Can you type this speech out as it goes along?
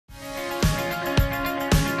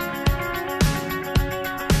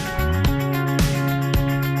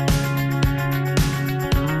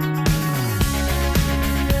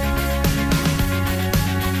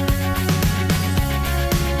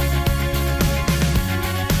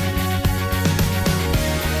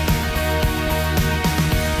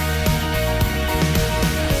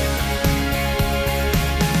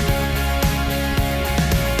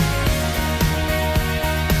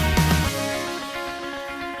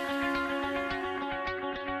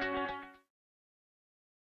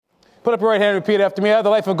Put up your right hand and repeat after me. I have the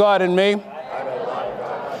life of God in me.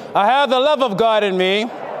 I have the love of God in me.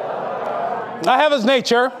 I have his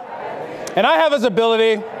nature. And I have his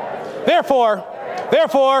ability. Therefore,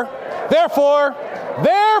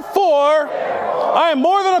 I am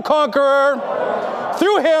more than a conqueror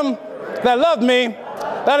through him that loved me.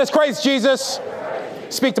 That is Christ Jesus.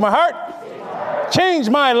 Speak to my heart. Change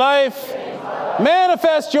my life.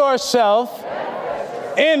 Manifest yourself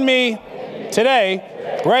in me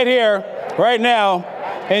today, right here, right now,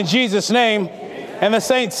 in Jesus' name. And the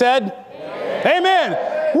saints said, amen.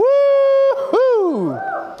 Woo-hoo!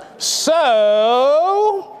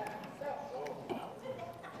 So,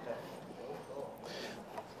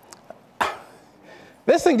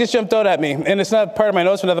 this thing just jumped out at me, and it's not part of my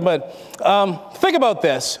notes or nothing, but think about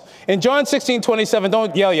this. In John 16:27,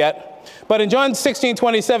 don't yell yet, but in John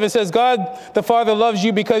 16:27 it says, God the Father loves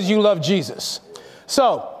you because you love Jesus.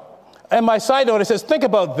 So, and my side note, it says, think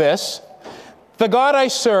about this. The God I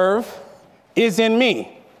serve is in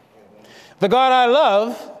me. The God I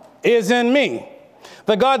love is in me.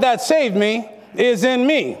 The God that saved me is in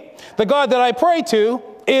me. The God that I pray to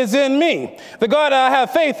is in me. The God I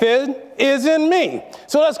have faith in is in me.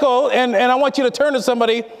 So let's go, and I want you to turn to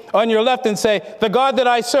somebody on your left and say, the God that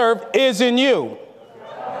I serve is in you.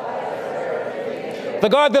 The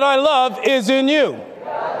God that I love is in you.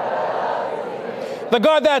 The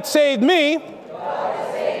God that saved me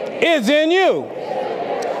is in you.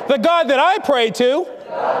 The God that I pray to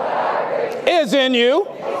is in you.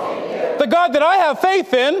 The God that I have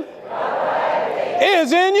faith in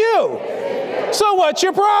is in you. So what's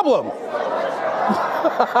your problem?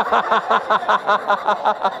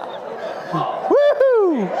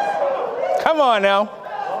 Woo-hoo! Come on now.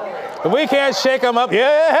 If we can't shake them up,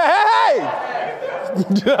 yeah!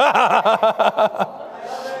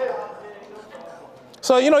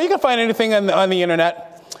 So, you know, you can find anything on the internet.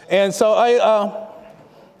 And so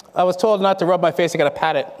I was told not to rub my face. I got to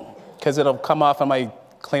pat it because it'll come off on my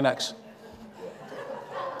Kleenex.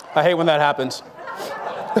 I hate when that happens.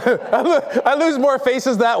 I lose more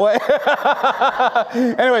faces that way.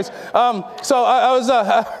 Anyways, so I was,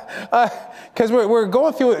 because we're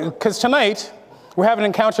going through it, because tonight we're having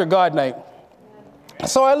Encounter God night.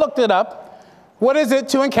 So I looked it up. What is it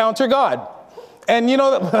to encounter God? And you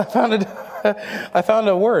know, I found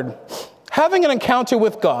a word. Having an encounter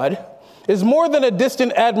with God is more than a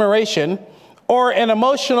distant admiration or an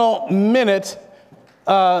emotional minute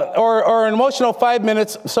or an emotional 5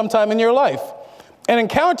 minutes sometime in your life. An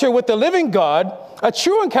encounter with the living God, a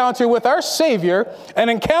true encounter with our Savior, an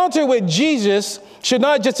encounter with Jesus should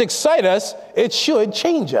not just excite us, it should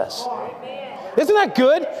change us. Isn't that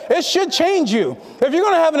good? It should change you. If you're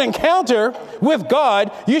going to have an encounter with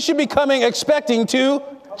God, you should be coming expecting to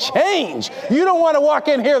change. You don't want to walk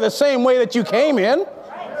in here the same way that you came in.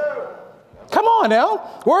 Come on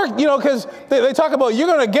now. You know, because they talk about you're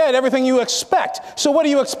going to get everything you expect. So what are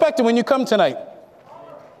you expecting when you come tonight?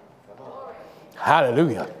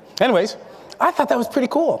 Hallelujah. Anyways, I thought that was pretty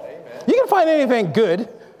cool. You can find anything good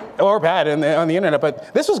or bad on the internet,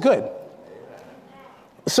 but this was good.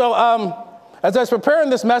 So as I was preparing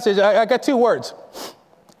this message, I got two words.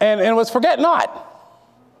 And it was forget not.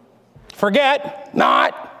 Forget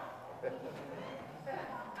not.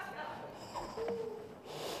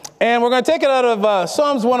 And we're going to take it out of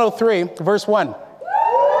Psalms 103, verse 1.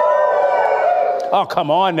 Oh, come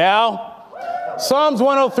on now. Psalms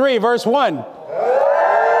 103, verse 1.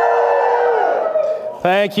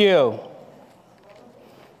 Thank you.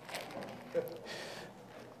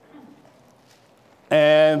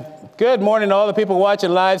 And good morning to all the people watching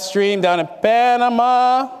live stream down in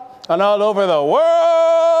Panama and all over the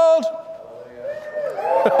world.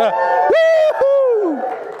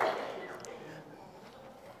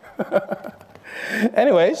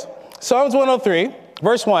 Anyways, Psalms 103,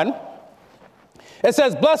 verse 1. It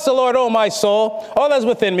says, bless the Lord, O my soul, all that's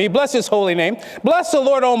within me. Bless his holy name. Bless the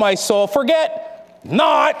Lord, O my soul. Forget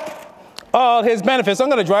not all his benefits. I'm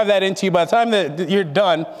going to drive that into you by the time that you're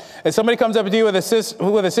done. If somebody comes up to you with a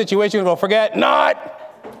situation, you go, forget not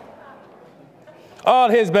all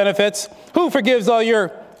his benefits. Who forgives all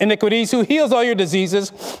your iniquities, who heals all your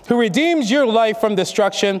diseases, who redeems your life from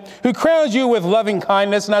destruction, who crowns you with loving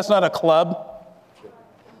kindness. And that's not a club.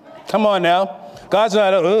 Come on now. God is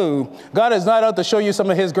not out to show you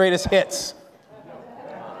some of his greatest hits.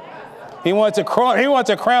 He wants to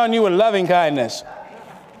crown you with loving kindness.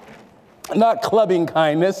 Not clubbing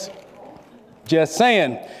kindness. Just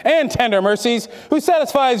saying. And tender mercies, who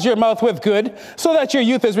satisfies your mouth with good, so that your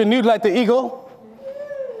youth is renewed like the eagle.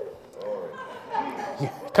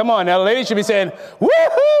 Come on now, the ladies should be saying,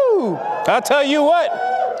 woohoo! I'll tell you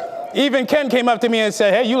what. Even Ken came up to me and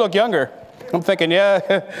said, hey, you look younger. I'm thinking,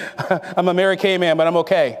 yeah, I'm a Mary Kay man, but I'm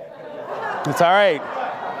okay. It's all right.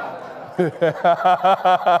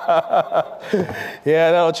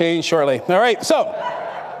 Yeah, that'll change shortly. All right, so.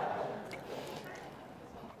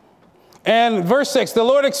 And verse 6, the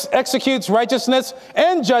Lord executes righteousness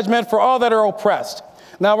and judgment for all that are oppressed.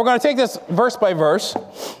 Now, we're going to take this verse by verse.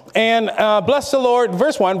 And bless the Lord,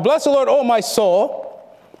 verse 1, bless the Lord, O my soul,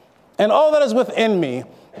 and all that is within me.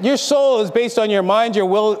 Your soul is based on your mind, your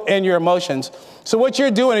will, and your emotions. So what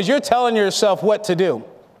you're doing is you're telling yourself what to do.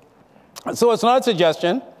 So it's not a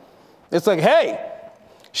suggestion. It's like, hey,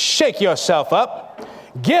 shake yourself up,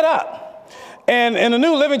 get up. And in the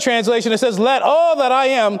New Living Translation, it says, let all that I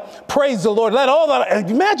am praise the Lord. Let all that,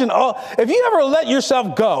 imagine all, if you ever let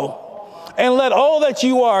yourself go and let all that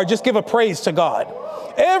you are, just give a praise to God.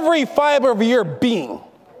 Every fiber of your being.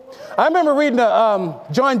 I remember reading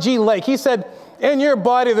John G. Lake. He said, in your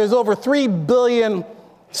body, there's over 3 billion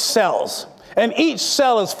cells. And each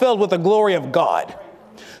cell is filled with the glory of God.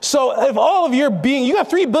 So if all of your being, you have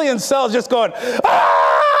 3 billion cells just going,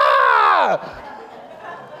 ah!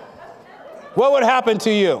 What would happen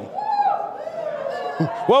to you?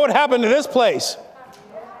 What would happen to this place?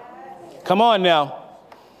 Come on now.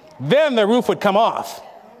 Then the roof would come off.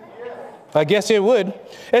 I guess it would.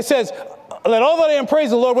 It says, let all that I am praise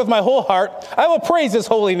the Lord with my whole heart. I will praise his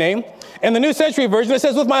holy name. In the New Century Version, it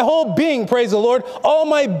says, with my whole being praise the Lord. All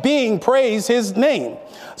my being praise his name.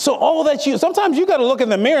 So all that you, sometimes you got to look in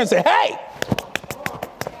the mirror and say, hey,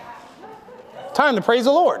 time to praise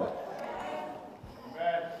the Lord.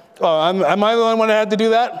 Oh, am I the only one that had to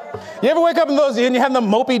do that? You ever wake up in those and you have the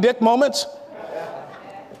mopey dick moments?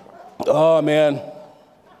 Oh, man.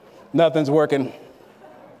 Nothing's working.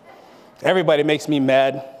 Everybody makes me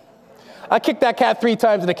mad. I kicked that cat 3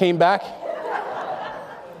 times and it came back.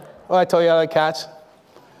 Well, I told you I like cats.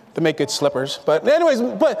 They make good slippers. But anyways,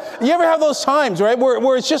 but you ever have those times, right,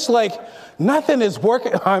 where it's just like nothing is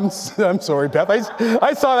working. I'm sorry, Beth.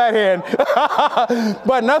 I saw that hand.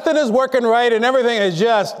 But nothing is working right and everything is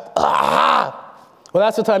just, Well,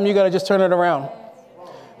 that's the time you got to just turn it around.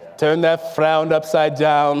 Turn that frown upside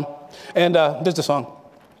down. And there's the song.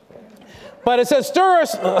 But it says stir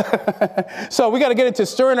us. So we got to get into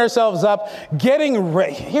stirring ourselves up, getting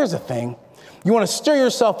ready. Here's the thing. You want to stir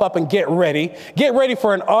yourself up and get ready. Get ready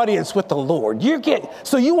for an audience with the Lord.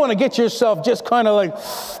 So you want to get yourself just kind of like,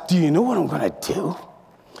 do you know what I'm going to do?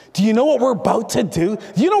 Do you know what we're about to do?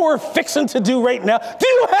 Do you know what we're fixing to do right now? Do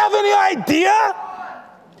you have any idea?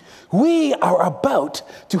 We are about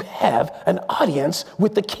to have an audience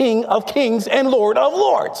with the King of Kings and Lord of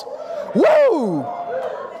Lords. Woo!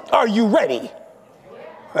 Are you ready?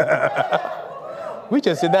 We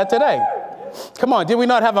just did that today. Come on, did we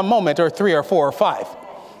not have a moment or 3 or 4 or 5?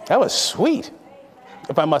 That was sweet,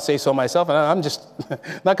 if I must say so myself. And I'm just,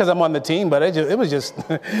 not because I'm on the team, but it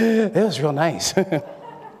was real nice.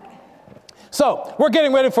 So we're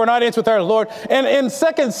getting ready for an audience with our Lord. And in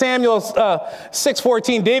 2 Samuel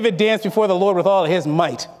 6:14, David danced before the Lord with all his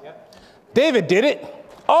might. Yep. David did it,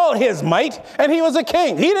 all his might, and he was a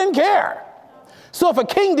king. He didn't care. So if a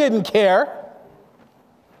king didn't care,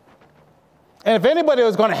 and if anybody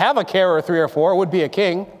was going to have a care or 3 or 4, it would be a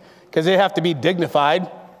king, because they have to be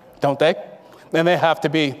dignified, don't they? And they have to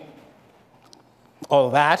be all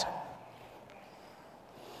of that.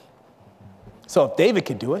 So if David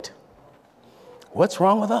could do it, what's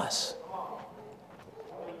wrong with us?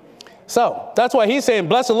 So that's why he's saying,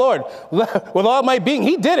 bless the Lord with all my being.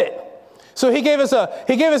 He did it. So he gave us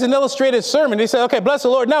an illustrated sermon. He said, okay, bless the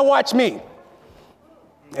Lord. Now watch me.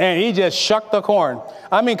 And he just shucked the corn.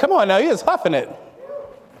 I mean, come on now, he was huffing it.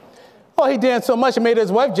 Oh, he danced so much it made his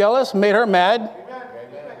wife jealous, made her mad.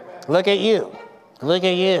 Look at you. Look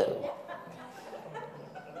at you.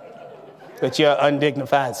 With your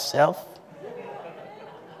undignified self.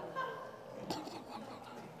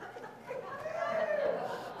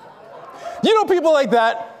 You know people like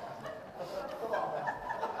that?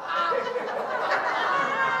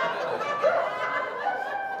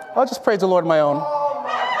 I'll just praise the Lord on my own.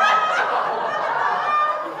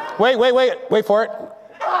 Wait for it.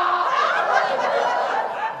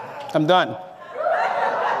 I'm done.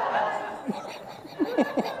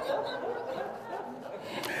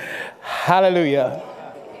 Hallelujah.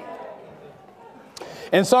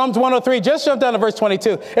 In Psalms 103, just jump down to verse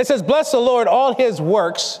 22. It says, bless the Lord, all his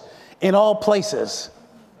works in all places.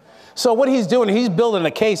 So what he's doing, he's building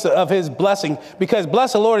a case of his blessing, because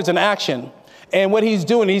bless the Lord is an action. And what he's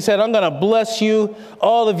doing, he said, I'm going to bless you,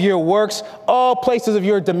 all of your works, all places of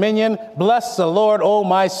your dominion. Bless the Lord, oh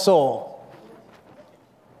my soul.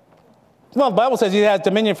 Well, the Bible says he has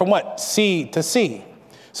dominion from what? Sea to sea.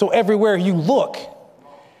 So everywhere you look,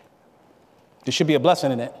 there should be a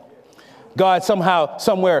blessing in it. God somehow,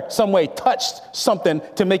 somewhere, some way touched something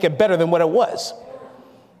to make it better than what it was.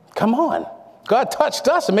 Come on. God touched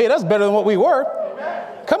us and made us better than what we were.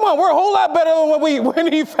 Come on, we're a whole lot better than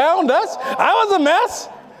when he found us. I was a mess.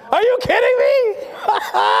 Are you kidding me?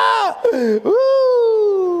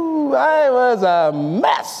 Woo, I was a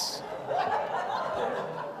mess.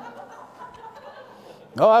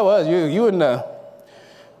 Oh, I was. You and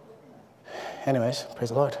anyways, praise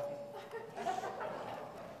the Lord.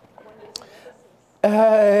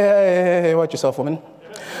 Hey, watch yourself, woman.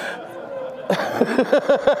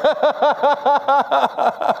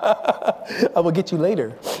 I will get you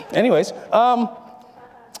later. Anyways,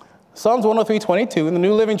 Psalms 103:22 in the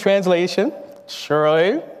New Living Translation.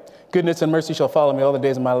 Surely, goodness and mercy shall follow me all the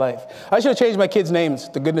days of my life. I should have changed my kids' names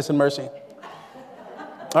to Goodness and Mercy.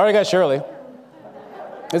 I already got Shirley.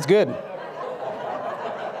 It's good.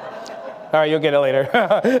 All right, you'll get it later.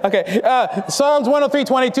 Okay, Psalms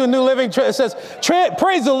 103:22, New Living, it says,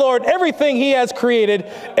 praise the Lord, everything he has created,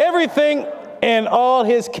 everything in all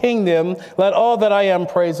his kingdom, let all that I am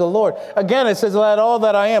praise the Lord. Again, it says, let all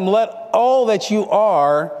that I am, let all that you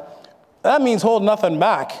are. That means hold nothing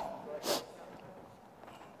back.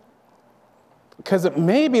 Because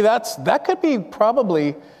maybe that could be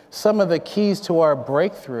probably some of the keys to our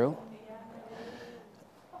breakthrough.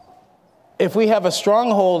 If we have a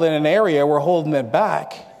stronghold in an area, we're holding it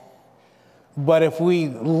back. But if we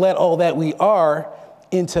let all that we are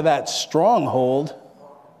into that stronghold,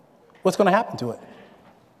 what's going to happen to it?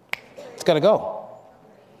 It's got to go. All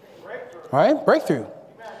right? Breakthrough.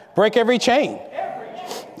 Break every chain.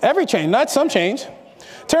 Every chain, not some chains.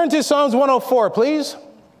 Turn to Psalms 104, please.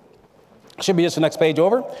 Should be just the next page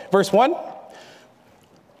over. Verse 1.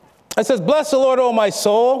 It says, bless the Lord, O my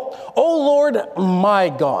soul. O Lord, my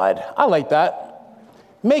God. I like that.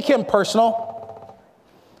 Make him personal.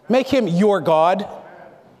 Make him your God.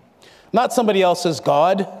 Not somebody else's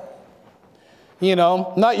God. You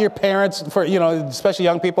know, not your parents, for, you know, especially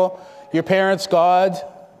young people. Your parents' God.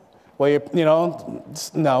 Well,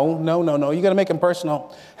 no. You got to make him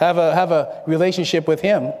personal. Have a relationship with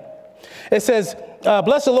him. It says,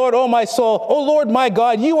 bless the Lord, O my soul. O Lord, my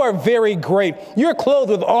God, you are very great. You're clothed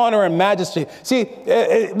with honor and majesty. See,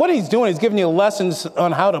 what he's doing is giving you lessons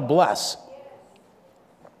on how to bless.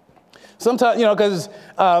 Sometimes, because,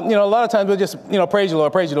 a lot of times we'll just, praise the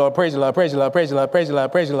Lord, praise the Lord, praise the Lord, praise the Lord, praise the Lord, praise the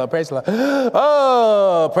Lord, praise the Lord, praise the Lord.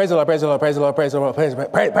 Oh, praise the Lord, praise the Lord, praise the Lord, praise the Lord, praise the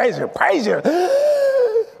Lord, praise the Lord, praise the Lord.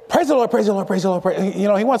 Praise the Lord, praise the Lord, praise the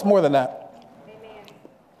Lord. He wants more than that. Amen.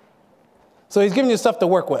 So he's giving you stuff to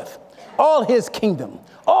work with. All his kingdom,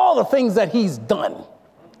 all the things that he's done.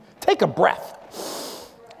 Take a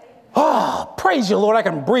breath. Oh, praise you, Lord. I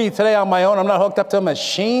can breathe today on my own. I'm not hooked up to a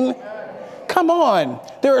machine. Come on.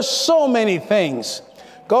 There are so many things.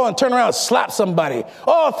 Go and turn around and slap somebody.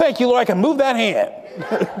 Oh, thank you, Lord. I can move that hand.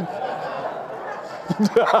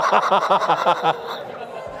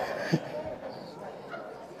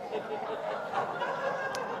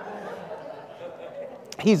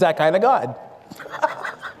 He's that kind of God.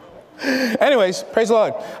 Anyways, praise the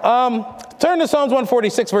Lord. Turn to Psalms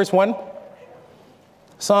 146, verse 1.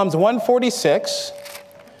 Psalms 146,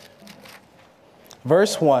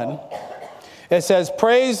 verse 1. It says,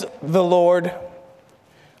 praise the Lord.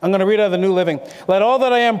 I'm going to read out of the New Living. Let all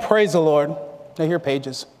that I am praise the Lord. Now here are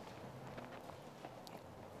pages.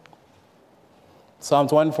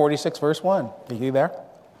 Psalms 146, verse 1. Are you there?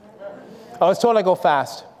 I was told I go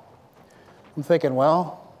fast. I'm thinking,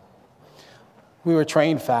 well, we were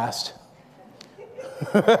trained fast.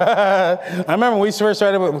 I remember when we first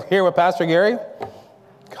started here with Pastor Gary.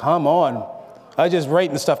 Come on. I was just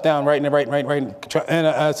writing the stuff down, writing. And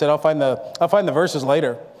I said, I'll find the verses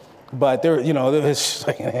later. But there, it's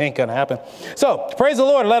like, it ain't going to happen. So, praise the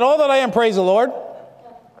Lord. Let all that I am praise the Lord.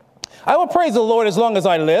 I will praise the Lord as long as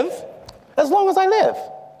I live. As long as I live.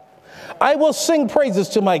 I will sing praises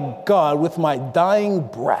to my God with my dying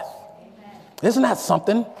breath. Isn't that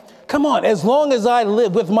something? Come on, as long as I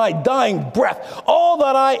live with my dying breath, all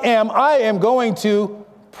that I am going to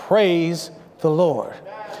praise the Lord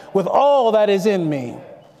with all that is in me.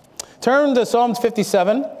 Turn to Psalms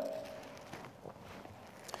 57.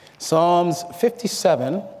 Psalms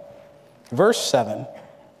 57, verse 7.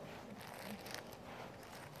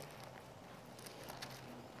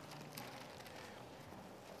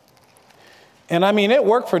 And it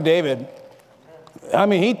worked for David.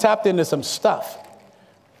 He tapped into some stuff.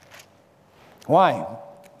 Why?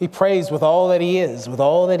 He prays with all that he is, with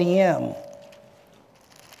all that he am.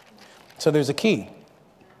 So there's a key.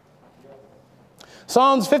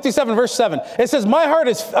 Psalms 57, verse 7. It says, my heart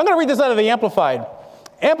is, I'm going to read this out of the Amplified.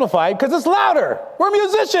 Amplified, because it's louder. We're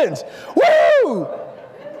musicians. Woo!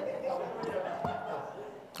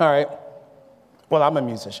 All right. Well, I'm a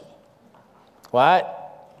musician. What?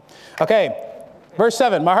 Okay. Verse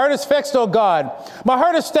 7. My heart is fixed, O God. My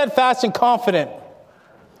heart is steadfast and confident.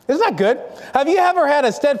 Isn't that good? Have you ever had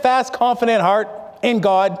a steadfast, confident heart in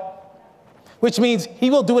God? Which means he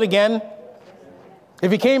will do it again.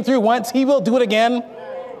 If he came through once, he will do it again.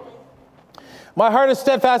 My heart is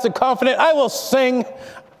steadfast and confident. I will sing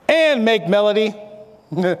and make melody.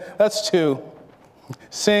 That's two.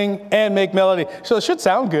 Sing and make melody. So it should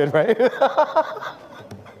sound good, right?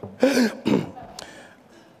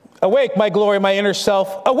 Awake, my glory, my inner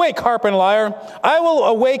self. Awake, harp and lyre. I will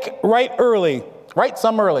awake right early. Right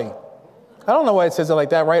some early. I don't know why it says it like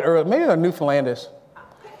that, right early. Maybe they're Newfoundlandish.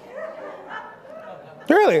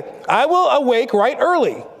 Really? I will awake right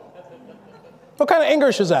early. What kind of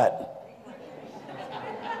English is that?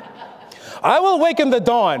 I will awaken the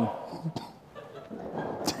dawn.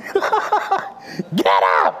 Get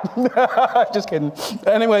up! Just kidding.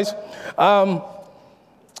 Anyways, I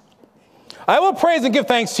will praise and give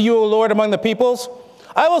thanks to you, O Lord, among the peoples.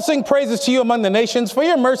 I will sing praises to you among the nations, for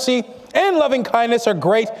your mercy and loving kindness are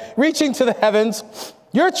great, reaching to the heavens.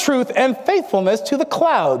 Your truth and faithfulness to the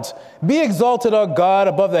clouds. Be exalted, O God,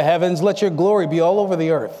 above the heavens. Let your glory be all over the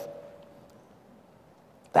earth.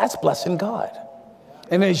 That's blessing God.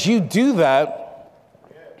 And as you do that,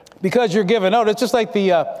 because you're giving out, it's just like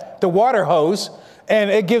the water hose,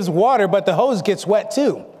 and it gives water, but the hose gets wet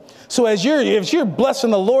too. So if you're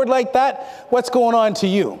blessing the Lord like that, what's going on to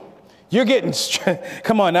you? You're getting,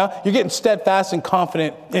 come on now, you're getting steadfast and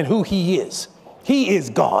confident in who he is. He is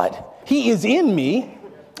God. He is in me,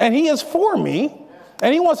 and he is for me,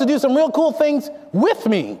 and he wants to do some real cool things with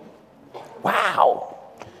me. Wow.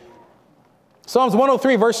 Psalms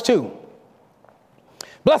 103, verse 2.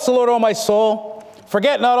 Bless the Lord, O my soul.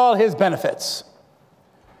 Forget not all his benefits.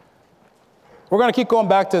 We're going to keep going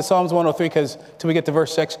back to Psalms 103 till we get to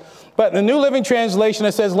verse 6. But in the New Living Translation,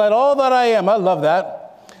 it says, let all that I am, I love that.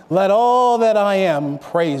 Let all that I am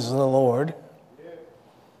praise the Lord.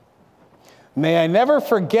 May I never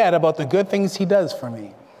forget about the good things he does for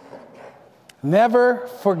me. Never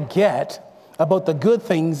forget about the good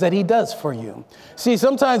things that he does for you. See,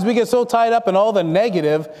 sometimes we get so tied up in all the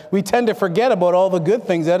negative, we tend to forget about all the good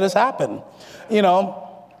things that has happened. You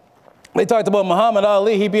know, they talked about Muhammad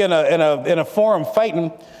Ali. He'd be in a forum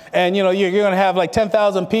fighting, and you know, you're going to have like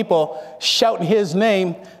 10,000 people shouting his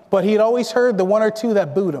name, but he'd always heard the one or two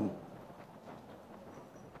that booed him.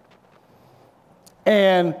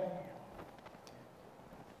 And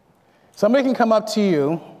somebody can come up to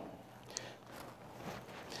you,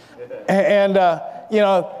 and you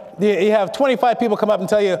know, you have 25 people come up and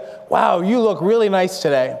tell you, wow, you look really nice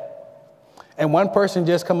today. And one person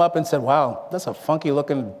just come up and said, wow, that's a funky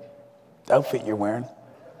looking outfit you're wearing.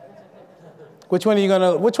 Which one are you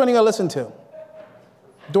gonna listen to?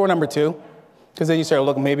 Door number 2. Because then you start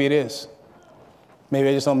looking, maybe it is. Maybe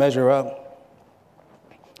I just don't measure up.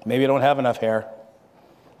 Maybe I don't have enough hair.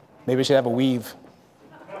 Maybe I should have a weave.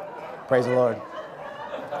 Praise the Lord.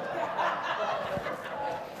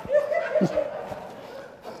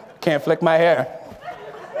 Can't flick my hair.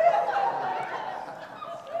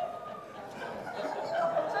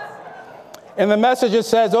 In the Message it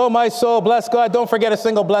says, oh, my soul, bless God. Don't forget a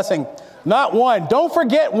single blessing. Not one. Don't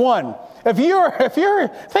forget one. If you're,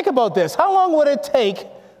 think about this. How long would it take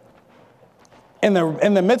in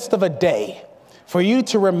the midst of a day for you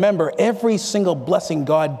to remember every single blessing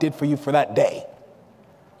God did for you for that day?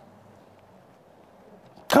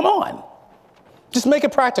 Come on. Just make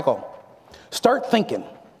it practical. Start thinking.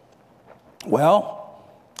 Well,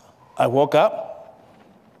 I woke up.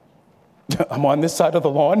 I'm on this side of the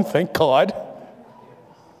lawn, thank God.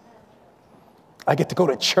 I get to go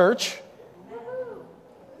to church.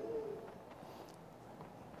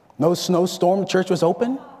 No snowstorm, church was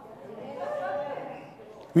open.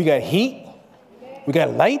 We got heat. We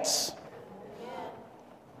got lights.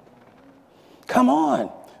 Come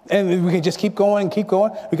on. And we can just keep going and keep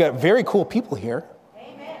going. We got very cool people here.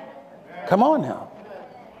 Come on now.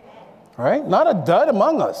 All right? Not a dud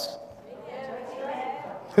among us.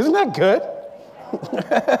 Isn't that good?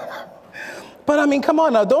 But I mean, come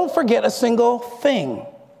on now. Don't forget a single thing.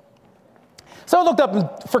 So I looked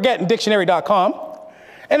up forget in dictionary.com,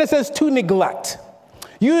 and it says to neglect.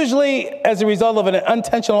 Usually as a result of an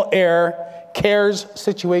unintentional error, cares,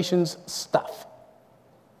 situations, stuff.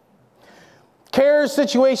 Cares,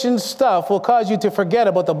 situations, stuff will cause you to forget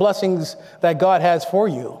about the blessings that God has for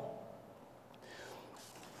you.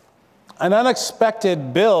 An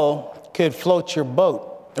unexpected bill could float your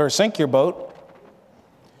boat or sink your boat.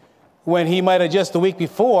 when he might have just the week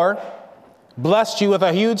before blessed you with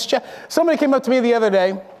a huge check. Somebody came up to me the other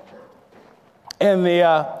day in the,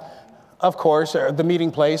 of course, the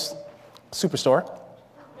meeting place, Superstore.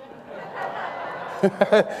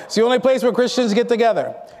 It's the only place where Christians get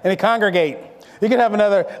together and they congregate. You could have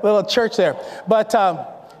another little church there. But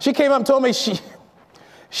she came up and told me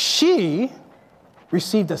she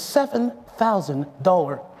received a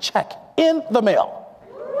 $7,000 check in the mail.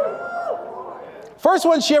 First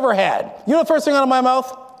one she ever had. You know the first thing out of my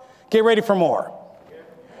mouth? Get ready for more.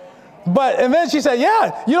 And then she said,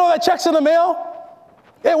 yeah, you know that check's in the mail?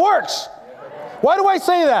 It works. Why do I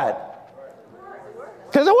say that?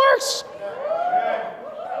 Because it works.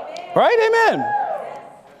 Right? Amen.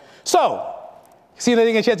 So, see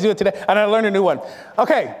anything that you have to do it today? And I learned a new one.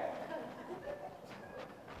 Okay.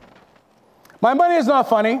 My money is not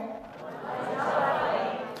funny.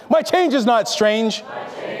 My change is not strange.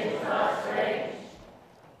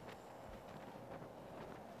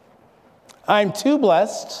 I'm too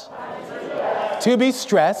blessed to be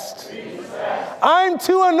stressed. I'm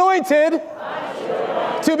too anointed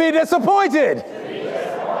to be disappointed.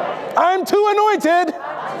 I'm too anointed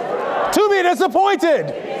to be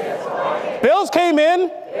disappointed. Bills came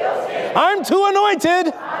in. I'm too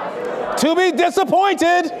anointed to be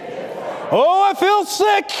disappointed. Oh, I feel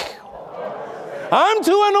sick. I'm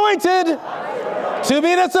too anointed to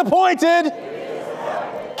be disappointed.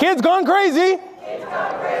 Kids gone crazy.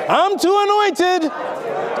 I'm too anointed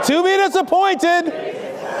to be disappointed.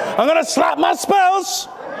 I'm going to slap my spouse,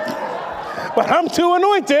 but I'm too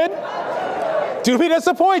anointed to be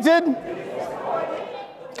disappointed.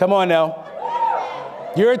 Come on now.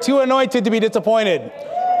 You're too anointed to be disappointed.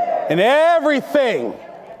 In everything.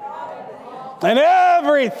 In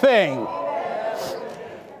everything.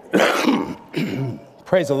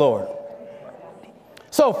 Praise the Lord.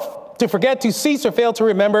 So, to forget, to cease, or fail to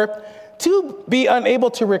remember, to be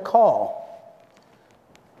unable to recall.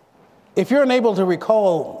 If you're unable to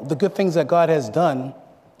recall the good things that God has done,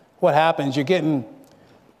 what happens? You're getting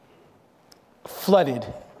flooded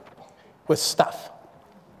with stuff.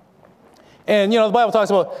 And, the Bible talks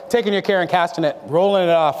about taking your care and casting it, rolling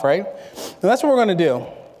it off, right? And that's what we're going to do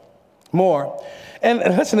more. And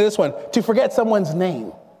listen to this one. To forget someone's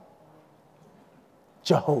name.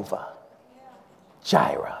 Jehovah.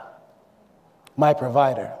 Jireh. My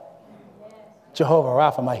provider. Jehovah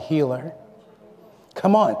Rapha, my healer.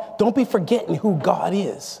 Come on. Don't be forgetting who God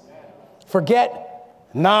is. Forget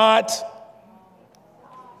not.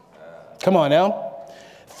 Come on now.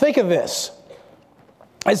 Think of this.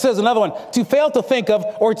 It says another one. To fail to think of,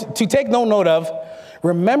 or to take no note of,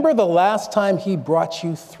 remember the last time he brought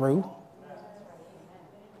you through?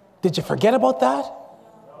 Did you forget about that?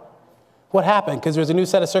 What happened? Because there's a new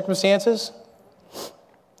set of circumstances?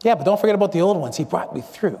 Yeah, but don't forget about the old ones. He brought me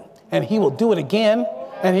through. And he will do it again,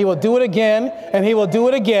 and he will do it again, and he will do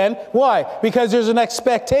it again. Why? Because there's an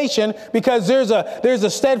expectation, because there's a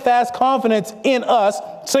steadfast confidence in us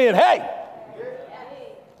saying, hey,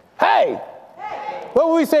 what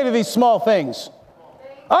will we say to these small things?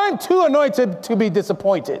 I'm too anointed to be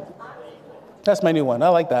disappointed. That's my new one. I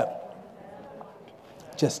like that.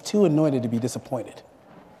 Just too anointed to be disappointed.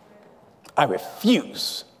 I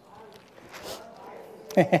refuse.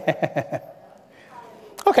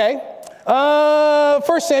 Okay.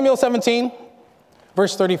 1 Samuel 17,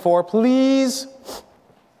 verse 34, please.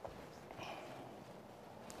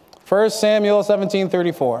 1 Samuel 17,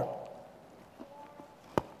 34.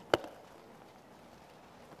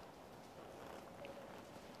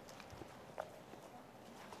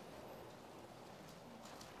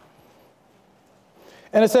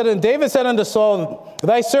 And it said, and David said unto Saul,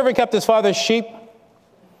 thy servant kept his father's sheep,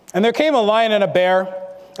 and there came a lion and a bear,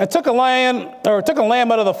 and took a lamb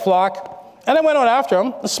out of the flock, and I went on after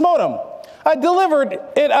him and smote him. I delivered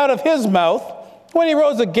it out of his mouth. When he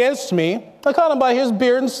rose against me, I caught him by his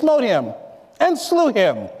beard and smote him, and slew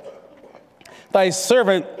him. Thy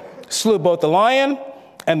servant slew both the lion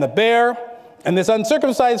and the bear, and this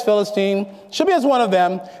uncircumcised Philistine shall be as one of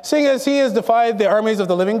them, seeing as he has defied the armies of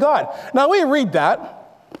the living God. Now we read that.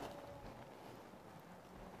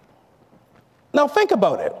 Now think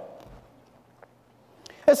about it.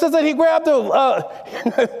 It says that he grabbed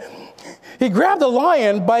a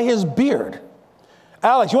lion by his beard.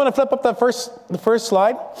 Alex, you want to flip up the first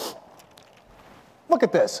slide? Look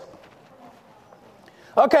at this.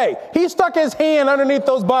 Okay, he stuck his hand underneath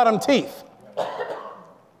those bottom teeth.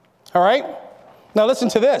 All right? Now listen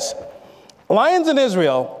to this. Lions in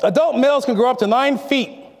Israel, adult males can grow up to 9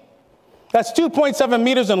 feet. That's 2.7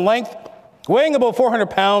 meters in length, weighing about 400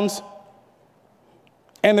 pounds.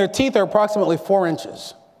 And their teeth are approximately 4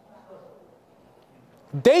 inches.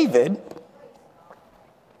 David,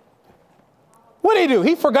 what did he do?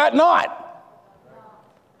 He forgot not.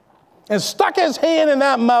 And stuck his hand in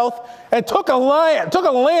that mouth and took a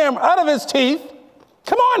lamb out of his teeth.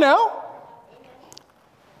 Come on now.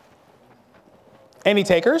 Any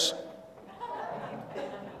takers?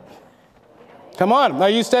 Come on. Are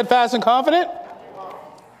you steadfast and confident?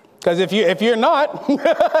 Because if you're not,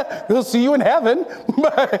 we'll see you in heaven.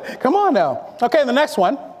 Come on now. Okay, the next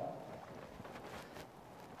one.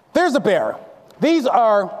 There's a bear. These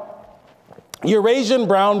are Eurasian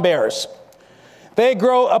brown bears. They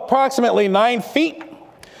grow approximately 9 feet.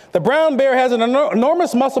 The brown bear has an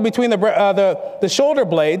enormous muscle between the shoulder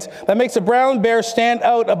blades that makes the brown bear stand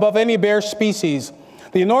out above any bear species.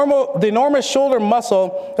 The enormous shoulder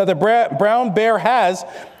muscle that the brown bear has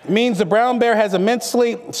means the brown bear has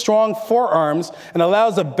immensely strong forearms and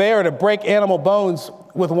allows the bear to break animal bones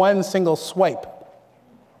with one single swipe.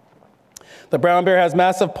 The brown bear has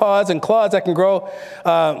massive paws and claws that can grow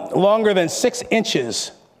longer than 6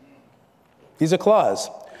 inches. These are claws.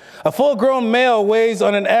 A full-grown male weighs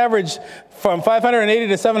on an average from 580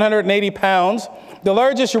 to 780 pounds. The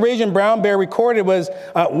largest Eurasian brown bear recorded was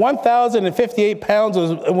 1,058 pounds,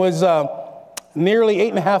 was nearly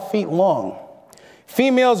 8.5 feet long.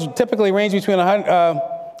 Females typically range between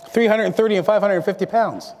 330 and 550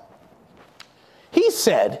 pounds. He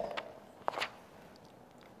said,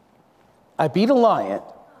 I beat a lion.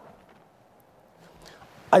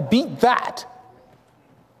 I beat that.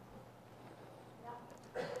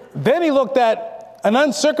 Then he looked at an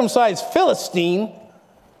uncircumcised Philistine.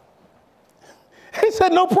 He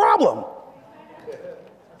said, no problem.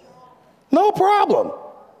 No problem.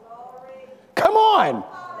 Come on.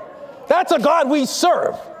 That's a God we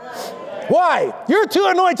serve. Why? You're too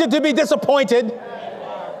anointed to be disappointed.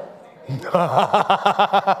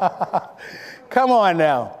 Come on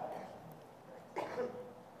now.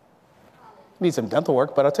 Need some dental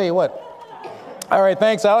work, but I'll tell you what. All right,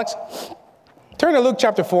 thanks, Alex. Turn to Luke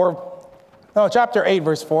chapter 8,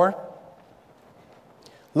 verse 4.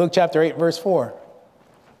 Luke chapter 8, verse 4.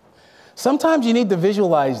 Sometimes you need to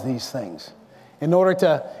visualize these things in order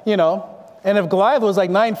to, and if Goliath was like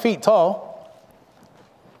 9 feet tall,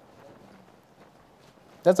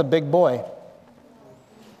 that's a big boy.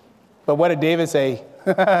 But what did David say?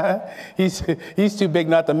 He's too big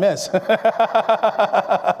not to miss.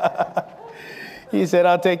 He said,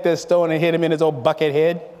 I'll take this stone and hit him in his old bucket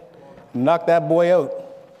head. Knock that boy out.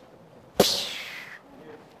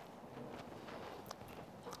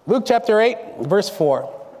 Luke chapter 8, verse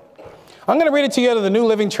 4. I'm going to read it to you out of the New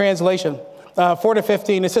Living Translation, 4 to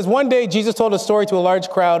 15. It says, one day Jesus told a story to a large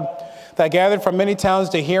crowd that gathered from many towns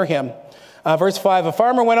to hear him. Verse 5, a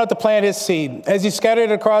farmer went out to plant his seed. As he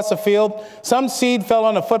scattered it across the field, some seed fell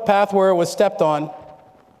on a footpath where it was stepped on.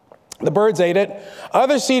 The birds ate it.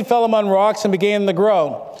 Other seed fell among rocks and began to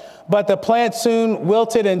grow. But the plant soon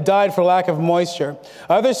wilted and died for lack of moisture.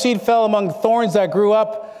 Other seed fell among thorns that grew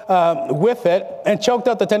up with it and choked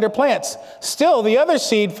out the tender plants. Still, the other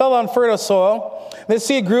seed fell on fertile soil. This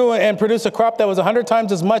seed grew and produced a crop that was 100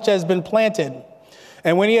 times as much as had been planted.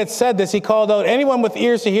 And when he had said this, he called out, anyone with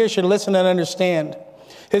ears to hear should listen and understand.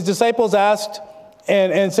 His disciples asked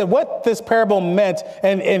and said what this parable meant.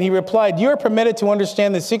 And he replied, you are permitted to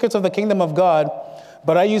understand the secrets of the kingdom of God,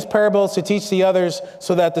 but I use parables to teach the others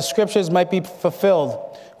so that the scriptures might be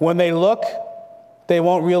fulfilled. When they look, they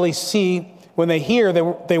won't really see. When they hear,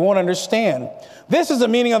 they won't understand. This is the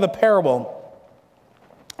meaning of the parable.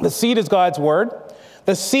 The seed is God's word.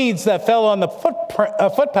 The seeds that fell on the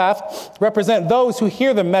footpath represent those who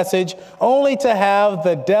hear the message only to have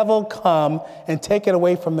the devil come and take it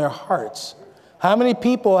away from their hearts. How many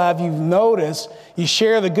people have you noticed you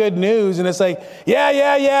share the good news and it's like, yeah.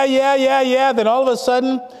 Then all of a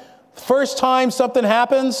sudden, first time something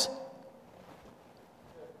happens,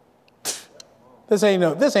 this ain't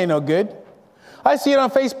no good. I see it on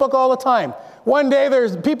Facebook all the time. One day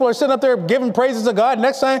there's people are sitting up there giving praises to God.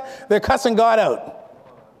 Next time they're cussing God out.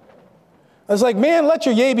 It's like, man, let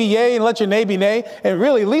your yay be yay and let your nay be nay. And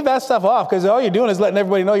really leave that stuff off because all you're doing is letting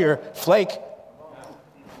everybody know you're a flake.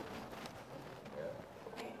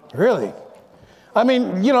 Really? I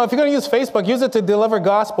mean, if you're going to use Facebook, use it to deliver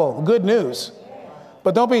gospel, good news.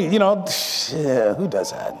 But don't be, who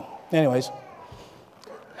does that? Anyways.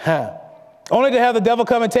 Only to have the devil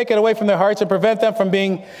come and take it away from their hearts and prevent them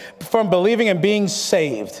from believing and being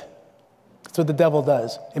saved. That's what the devil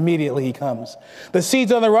does. Immediately he comes. The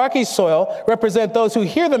seeds on the rocky soil represent those who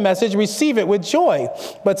hear the message, receive it with joy.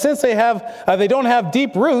 But since they don't have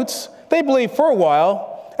deep roots, they believe for a while,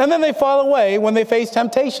 and then they fall away when they face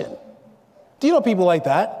temptation. Do you know people like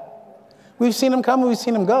that? We've seen them come and we've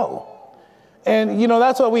seen them go. And,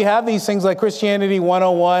 that's why we have these things like Christianity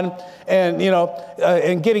 101 and,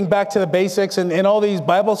 and getting back to the basics and all these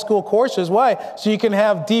Bible school courses. Why? So you can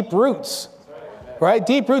have deep roots, right?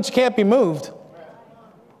 Deep roots can't be moved.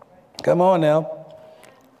 Come on now.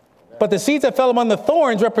 But the seeds that fell among the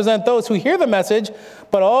thorns represent those who hear the message,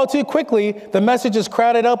 but all too quickly, the message is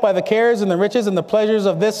crowded out by the cares and the riches and the pleasures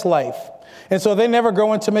of this life. And so they never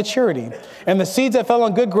grow into maturity. And the seeds that fell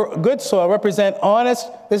on good soil represent honest,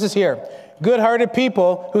 this is here, good-hearted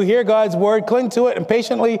people who hear God's word, cling to it, and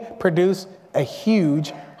patiently produce a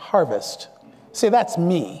huge harvest. See, that's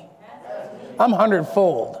me. I'm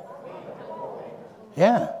 100-fold.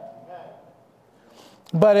 Yeah.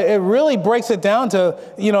 But it really breaks it down to,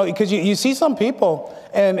 because you see some people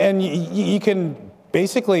and you can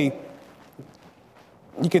basically,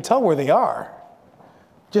 you can tell where they are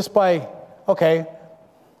just by, okay,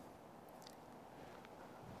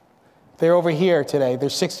 they're over here today. They're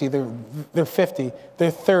 60, they're 50,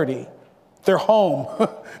 they're 30, they're home.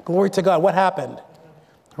 Glory to God. What happened?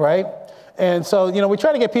 Right? And so, we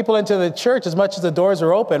try to get people into the church as much as the doors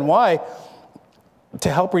are open. Why?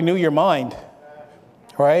 To help renew your mind.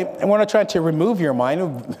 Right? And we're not trying to remove your mind.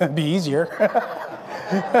 It would be easier.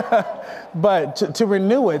 But to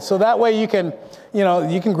renew it. So that way you can,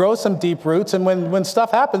 you can grow some deep roots. And when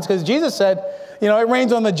stuff happens, because Jesus said, it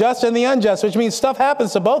rains on the just and the unjust, which means stuff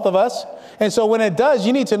happens to both of us. And so when it does,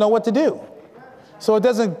 you need to know what to do. So it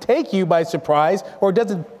doesn't take you by surprise, or it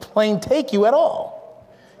doesn't plain take you at all.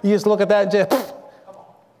 You just look at that and just,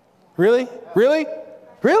 really? Really?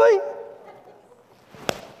 Really?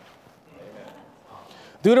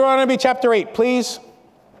 Deuteronomy chapter 8, please.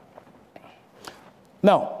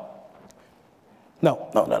 No.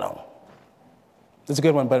 It's a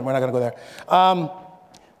good one, but we're not going to go there.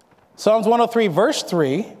 Psalms 103, verse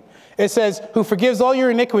 3, it says, who forgives all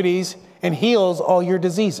your iniquities and heals all your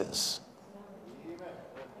diseases.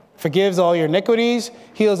 Forgives all your iniquities,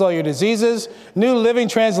 heals all your diseases. New Living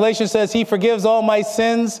Translation says, he forgives all my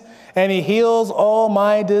sins and he heals all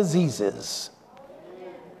my diseases.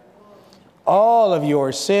 All of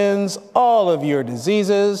your sins, all of your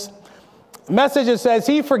diseases. Message says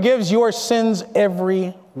he forgives your sins, every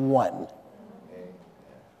one.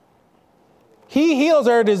 He heals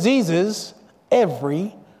our diseases,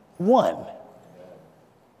 every one.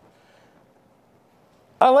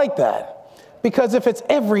 I like that. Because if it's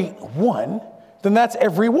every one, then that's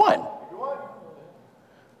every one.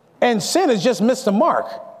 And sin has just missed the mark.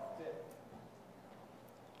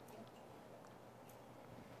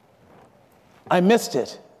 I missed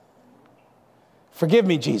it. Forgive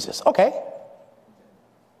me, Jesus. Okay.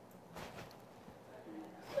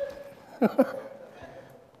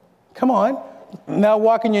 Come on. Now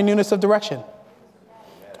walk in your newness of direction.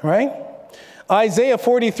 Right? Isaiah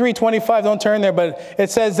 43:25, don't turn there, but it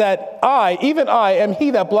says that I, even I, am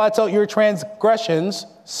he that blots out your transgressions,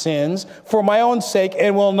 sins, for my own sake,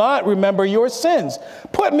 and will not remember your sins.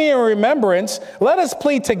 Put me in remembrance. Let us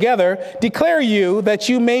plead together. Declare you that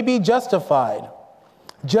you may be justified,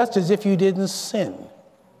 just as if you didn't sin.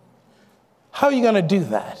 How are you going to do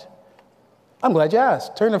that? I'm glad you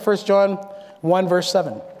asked. Turn to 1 John 1, verse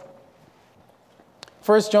 7.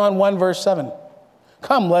 1 John 1, verse 7.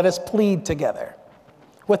 Come, let us plead together.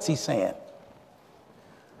 What's he saying?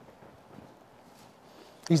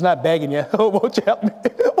 He's not begging you. Oh, won't you help me?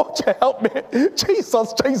 Won't you help me?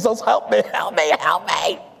 Jesus, Jesus, help me, help me, help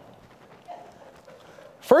me.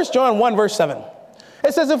 1 John 1, verse 7.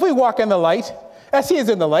 It says, if we walk in the light, as he is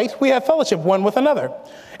in the light, we have fellowship one with another.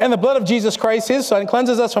 And the blood of Jesus Christ, his son,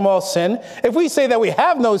 cleanses us from all sin. If we say that we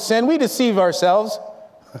have no sin, we deceive ourselves.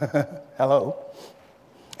 Hello.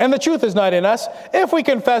 And the truth is not in us. If we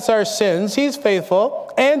confess our sins, he's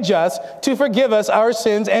faithful and just to forgive us our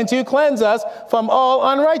sins and to cleanse us from all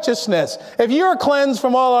unrighteousness. If you're cleansed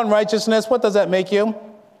from all unrighteousness, what does that make you?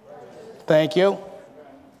 Thank you.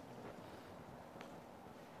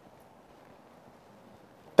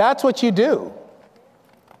 That's what you do.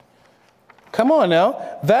 Come on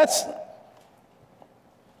now.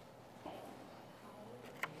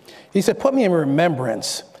 He said, put me in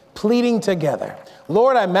remembrance, pleading together.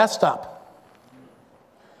 Lord, I messed up.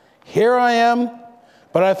 Here I am,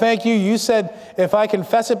 but I thank you. You said if I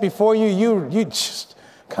confess it before you, you just,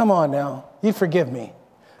 come on now. You forgive me.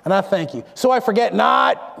 And I thank you. So I forget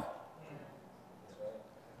not.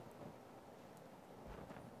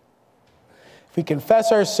 If we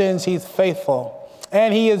confess our sins, he's faithful.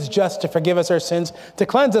 And he is just to forgive us our sins, to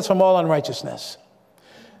cleanse us from all unrighteousness.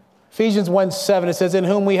 Ephesians 1:7, it says, in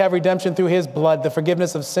whom we have redemption through his blood, the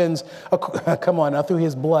forgiveness of sins. Come on now, through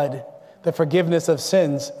his blood, the forgiveness of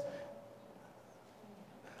sins,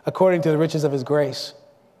 according to the riches of his grace.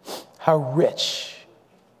 How rich.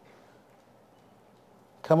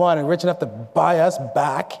 Come on, and rich enough to buy us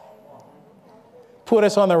back, put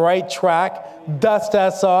us on the right track, dust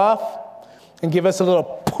us off, and give us a little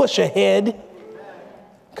push ahead.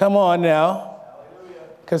 Come on now.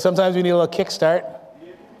 Because sometimes we need a little kickstart.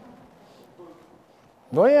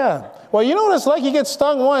 Oh, yeah. Well, you know what it's like? You get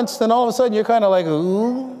stung once, then all of a sudden you're kind of like,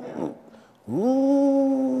 ooh,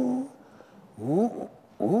 ooh, ooh,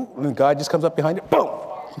 ooh. And God just comes up behind you, boom,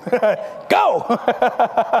 go.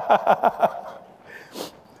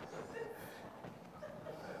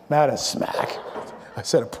 Not a smack. I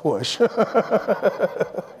said a push.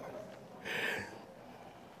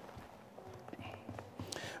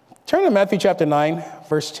 Turn to Matthew chapter 9,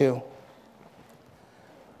 verse 2.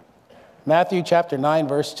 Matthew chapter 9,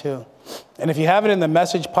 verse 2. And if you have it in the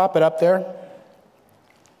message, pop it up there.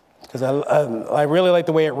 Because I really like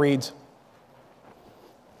the way it reads.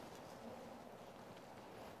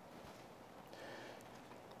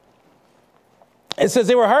 It says,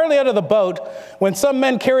 they were hardly out of the boat when some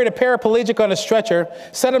men carried a paraplegic on a stretcher,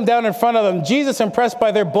 set him down in front of them. Jesus, impressed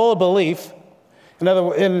by their bold belief,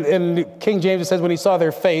 in King James it says, when he saw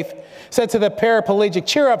their faith, said to the paraplegic,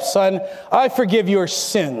 cheer up, son, I forgive your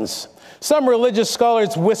sins. Some religious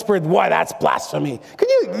scholars whispered, why, that's blasphemy.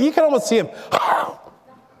 You can almost see him.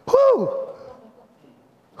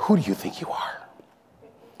 Who do you think you are?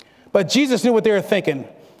 But Jesus knew what they were thinking.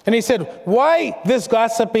 And he said, why this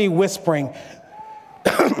gossipy whispering?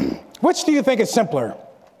 Which do you think is simpler?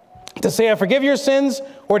 To say, I forgive your sins,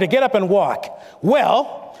 or to get up and walk?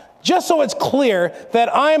 Well, just so it's clear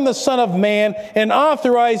that I am the Son of Man and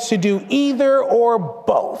authorized to do either or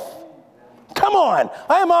both. Come on,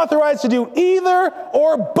 I am authorized to do either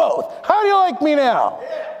or both. How do you like me now?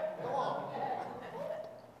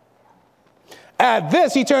 At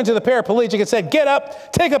this, he turned to the paraplegic and said, get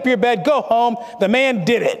up, take up your bed, go home. The man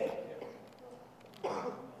did it.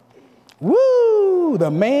 Woo,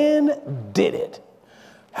 the man did it.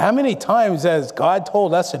 How many times has God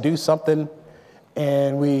told us to do something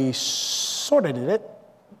and we sort of did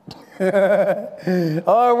it?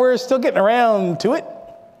 Or we're still getting around to it?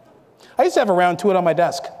 I used to have around to it on my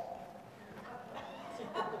desk.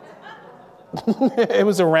 It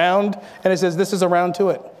was around, and it says, this is around to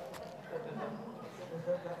it.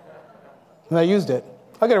 And I used it.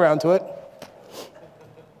 I'll get around to it.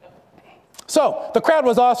 So the crowd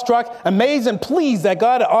was awestruck, amazed, and pleased that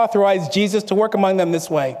God had authorized Jesus to work among them this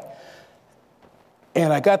way.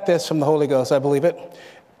 And I got this from the Holy Ghost, I believe it.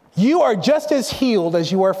 You are just as healed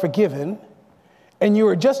as you are forgiven, and you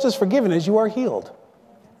are just as forgiven as you are healed.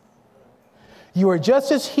 You are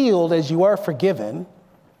just as healed as you are forgiven,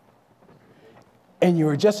 and you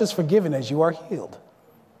are just as forgiven as you are healed.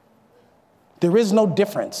 There is no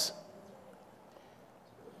difference.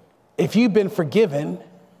 If you've been forgiven,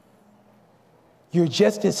 you're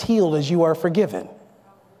just as healed as you are forgiven.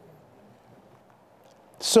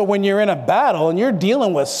 So when you're in a battle and you're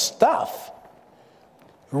dealing with stuff,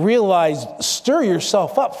 realize, stir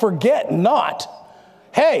yourself up, forget not,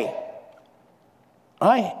 hey,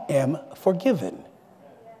 I am forgiven.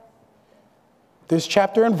 There's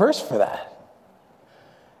chapter and verse for that.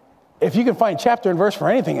 If you can find chapter and verse for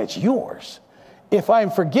anything, it's yours. If I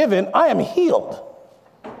am forgiven, I am healed.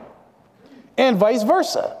 And vice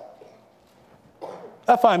versa.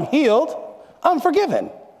 If I'm healed, I'm forgiven.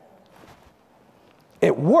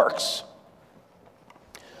 It works.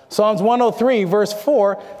 Psalms 103, verse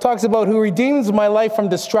 4, talks about who redeems my life from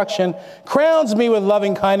destruction, crowns me with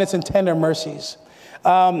loving kindness and tender mercies.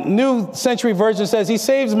 New Century Version says, he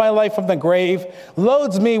saves my life from the grave,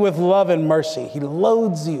 loads me with love and mercy. He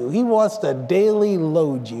loads you. He wants to daily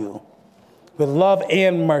load you with love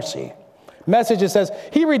and mercy. Message, it says,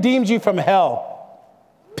 he redeems you from hell.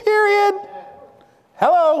 Period.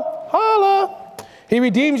 Hello. Holla. He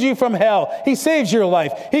redeems you from hell. He saves your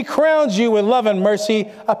life. He crowns you with love and mercy,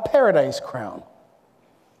 a paradise crown.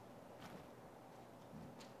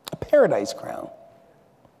 A paradise crown.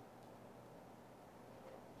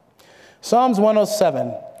 Psalms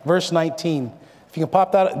 107, verse 19. If you can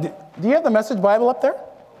pop that. Do you have the Message Bible up there?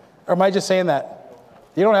 Or am I just saying that?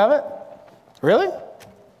 You don't have it? Really?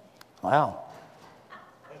 Wow.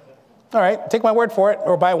 All right, take my word for it,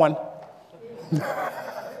 or buy one.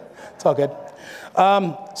 It's all good.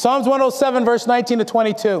 Psalms 107, verse 19 to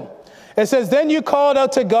 22. It says, then you called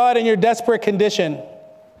out to God in your desperate condition.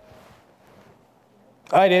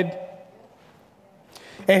 I did.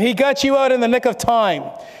 And he got you out in the nick of time.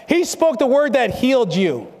 He spoke the word that healed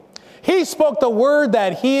you. He spoke the word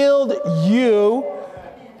that healed you.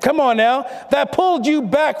 Come on now. That pulled you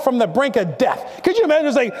back from the brink of death. Could you imagine?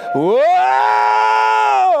 It's like,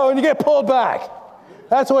 whoa! And you get pulled back.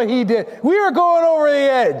 That's what he did. We were going over the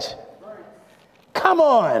edge. Come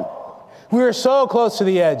on. We were so close to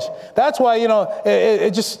the edge. That's why,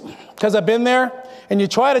 it just, because I've been there, and you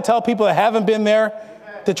try to tell people that haven't been there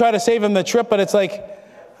to try to save them the trip, but it's like,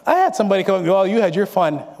 I had somebody come and go, well, you had your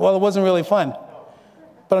fun. Well, it wasn't really fun.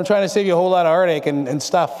 But I'm trying to save you a whole lot of heartache and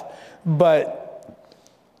stuff. But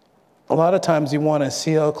a lot of times you want to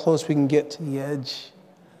see how close we can get to the edge.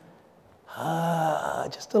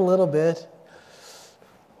 Just a little bit.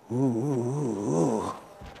 Ooh.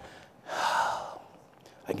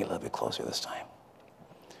 I can get a little bit closer this time.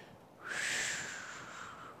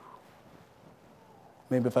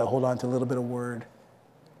 Maybe if I hold on to a little bit of word.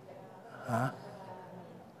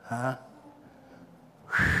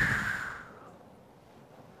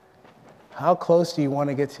 How close do you want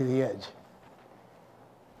to get to the edge?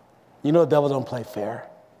 You know the devil don't play fair.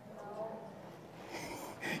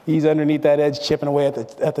 He's underneath that edge chipping away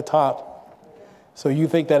at the top. So you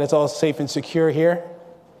think that it's all safe and secure here?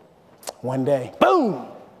 One day, boom!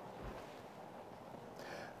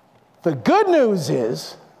 The good news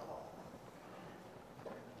is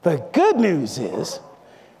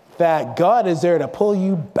that God is there to pull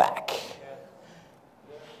you back.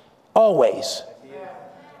 Always.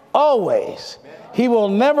 Always. He will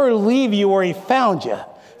never leave you where he found you.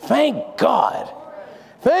 Thank God.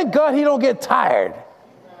 Thank God he don't get tired.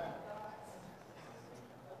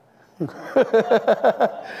 I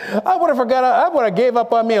would have forgot. I would have gave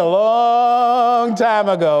up on me a long time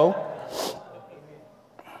ago.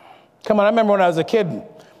 Come on, I remember when I was a kid,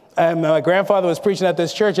 and my grandfather was preaching at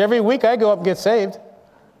this church. Every week I'd go up and get saved.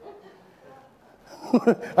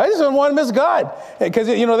 I just didn't want to miss God. Because,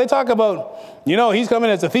 they talk about, he's coming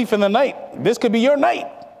as a thief in the night. This could be your night.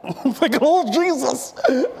 Like, oh, Jesus.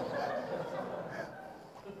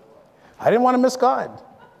 I didn't want to miss God.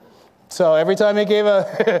 So every time they gave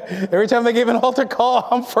an altar call,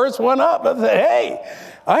 I'm first one up. I said, hey,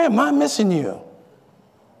 I am not missing you.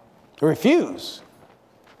 Refuse.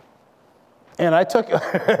 And I took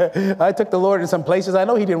the Lord in some places I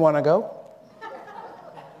know he didn't want to go.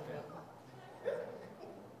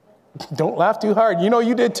 Don't laugh too hard.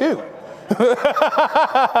 You did too.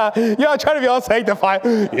 I'm trying to be all sanctified.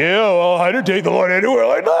 Yeah, well, I didn't take the Lord anywhere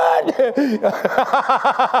like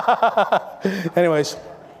that. Anyways.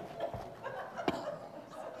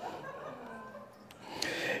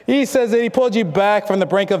 He says that he pulled you back from the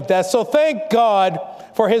brink of death. So thank God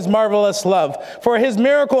for his marvelous love, for his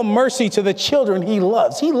miracle mercy to the children he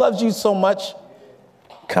loves. He loves you so much.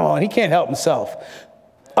 Come on, he can't help himself.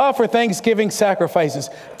 Offer thanksgiving sacrifices.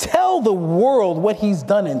 Tell the world what he's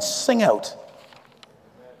done and sing out.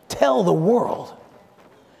 Tell the world.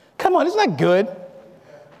 Come on, isn't that good?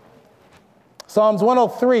 Psalms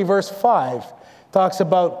 103, verse 5, talks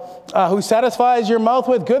about who satisfies your mouth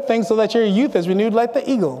with good things so that your youth is renewed like the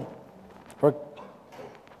eagle. We're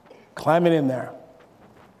climbing in there.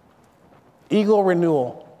 Eagle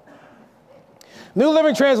renewal. New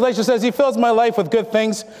Living Translation says, he fills my life with good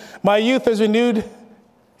things. My youth is renewed.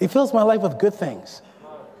 He fills my life with good things.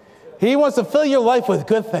 He wants to fill your life with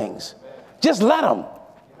good things. Just let him.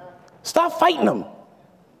 Stop fighting him.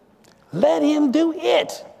 Let him do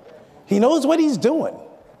it. He knows what he's doing.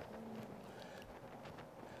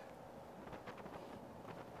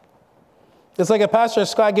 It's like a Pastor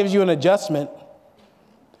Scott gives you an adjustment.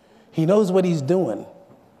 He knows what he's doing.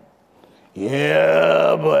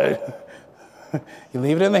 Yeah, but you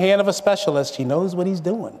leave it in the hand of a specialist. He knows what he's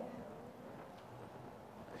doing.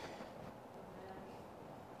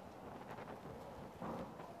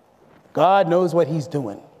 God knows what he's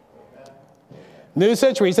doing. New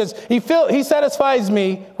Century, he says, he satisfies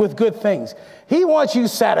me with good things. He wants you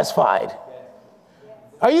satisfied.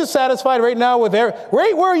 Are you satisfied right now with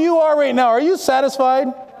right where you are right now? Are you satisfied?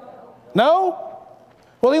 No?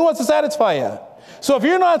 Well, he wants to satisfy you. So if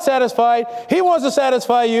you're not satisfied, he wants to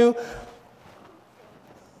satisfy you.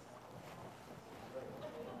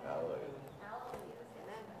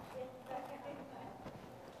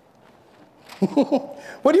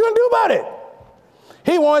 What are you going to do about it?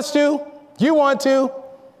 He wants to. You want to.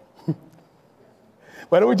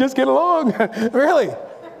 Why don't we just get along? Really?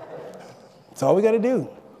 That's all we got to do.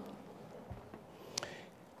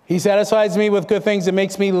 He satisfies me with good things and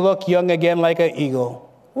makes me look young again like an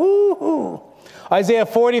eagle. Woo-hoo. Isaiah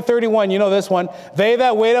 40:31, you know this one. They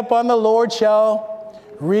that wait upon the Lord shall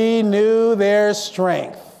renew their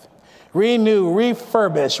strength. Renew,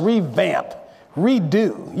 refurbish, revamp,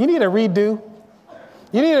 redo. You need a redo.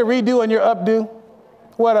 You need a redo on your updo.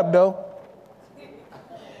 What updo?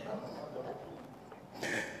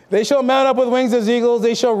 They shall mount up with wings as eagles.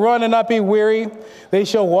 They shall run and not be weary. They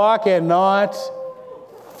shall walk and not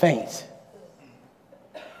faint.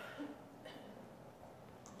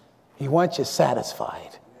 He wants you satisfied.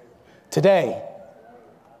 Today,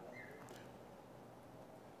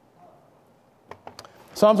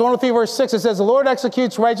 Psalms 103, verse 6, it says, the Lord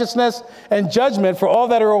executes righteousness and judgment for all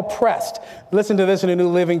that are oppressed. Listen to this in the New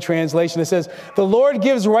Living Translation. It says, the Lord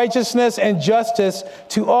gives righteousness and justice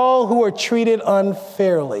to all who are treated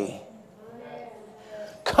unfairly.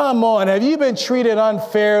 Come on, have you been treated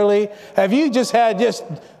unfairly? Have you just had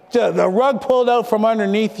the rug pulled out from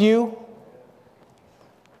underneath you?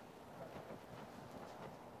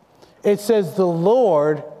 It says the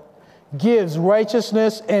Lord gives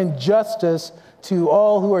righteousness and justice to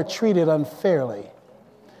all who are treated unfairly.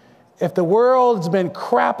 If the world's been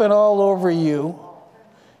crapping all over you,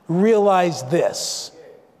 realize this: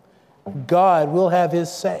 God will have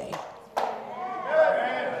his say.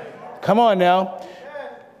 Come on now.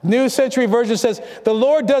 New Century Version says, the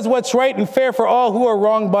Lord does what's right and fair for all who are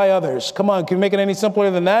wronged by others. Come on, can you make it any simpler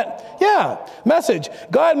than that? Yeah. Message: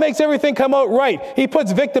 God makes everything come out right. He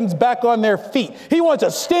puts victims back on their feet. He wants to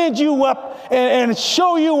stand you up and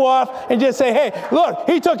show you off and just say, hey, look,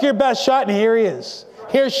 he took your best shot and here he is.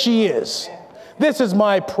 Here she is. This is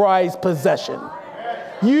my prized possession.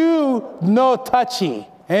 You no touchy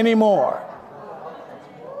anymore.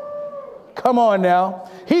 Come on now.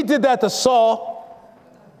 He did that to Saul.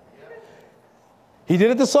 He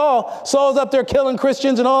did it to Saul. Saul's up there killing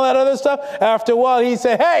Christians and all that other stuff. After a while, he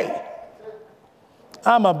said, hey,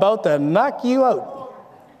 I'm about to knock you out.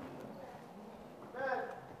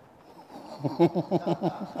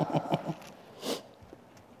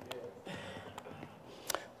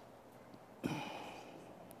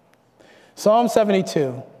 Psalm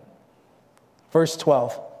 72, verse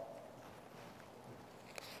 12.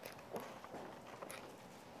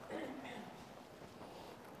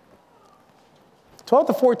 12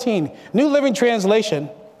 to 14, New Living Translation.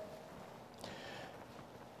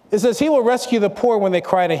 It says, he will rescue the poor when they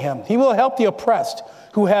cry to him. He will help the oppressed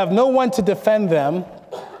who have no one to defend them.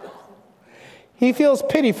 He feels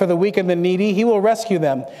pity for the weak and the needy. He will rescue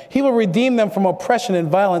them. He will redeem them from oppression and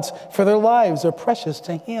violence, for their lives are precious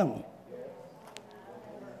to him.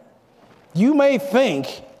 You may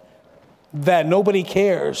think that nobody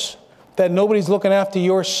cares, that nobody's looking after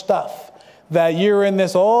your stuff, that you're in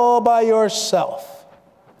this all by yourself.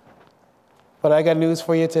 But I got news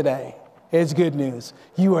for you today. It's good news.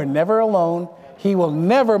 You are never alone. He will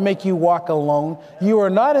never make you walk alone. You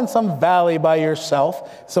are not in some valley by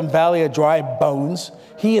yourself, some valley of dry bones.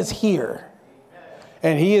 He is here.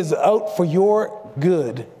 And he is out for your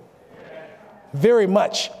good. Very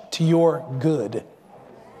much to your good.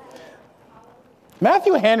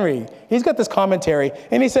 Matthew Henry, he's got this commentary,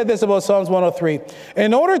 and he said this about Psalms 103.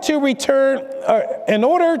 In order to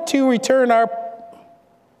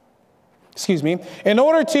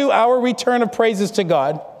our return of praises to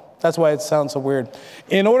God, that's why it sounds so weird.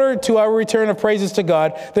 In order to our return of praises to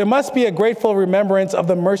God, there must be a grateful remembrance of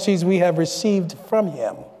the mercies we have received from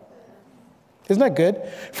him. Isn't that good?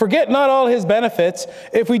 Forget not all his benefits.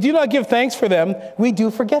 If we do not give thanks for them, we do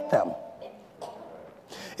forget them.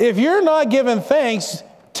 If you're not giving thanks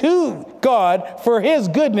to God for his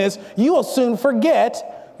goodness, you will soon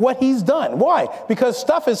forget what he's done. Why? Because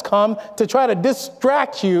stuff has come to try to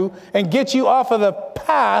distract you and get you off of the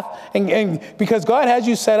path. And because God has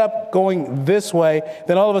you set up going this way,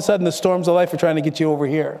 then all of a sudden the storms of life are trying to get you over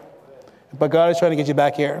here. But God is trying to get you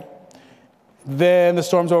back here. Then the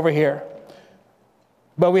storm's over here.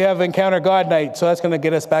 But we have Encounter God night, so that's going to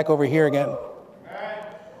get us back over here again.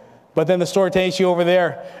 But then the storm takes you over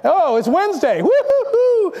there. Oh, it's Wednesday.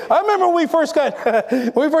 Woo-hoo-hoo. I remember when we first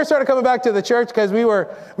started coming back to the church, because we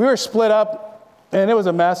were split up and it was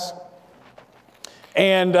a mess.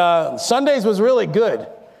 And Sundays was really good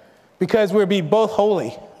because we'd be both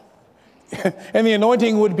holy and the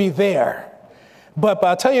anointing would be there. But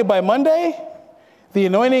I'll tell you, by Monday, the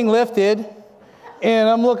anointing lifted, and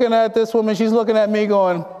I'm looking at this woman. She's looking at me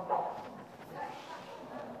going,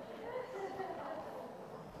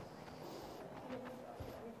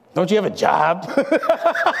 don't you have a job?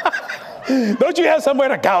 Don't you have somewhere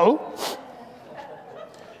to go?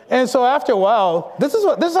 And so after a while, this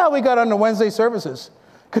is how we got on the Wednesday services.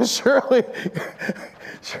 Because Shirley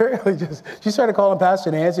she started calling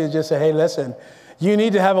Pastor Nancy and just said, hey, listen, you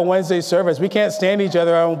need to have a Wednesday service. We can't stand each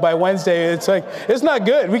other by Wednesday. It's like, it's not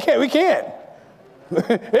good. We can't.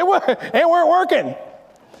 It weren't working.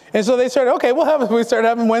 And so they started, okay, we started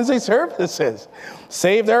having Wednesday services.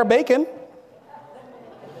 Saved our bacon.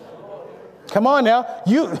 Come on now,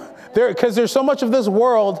 because there's so much of this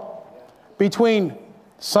world between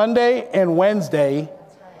Sunday and Wednesday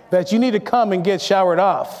that you need to come and get showered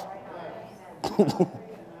off.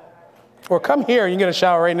 Or come here and you get a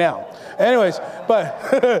shower right now. Anyways, but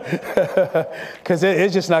because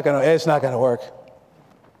it's just not going to work.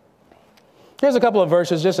 Here's a couple of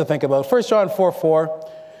verses just to think about. 1 John 4:4.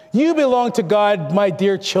 You belong to God, my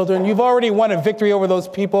dear children. You've already won a victory over those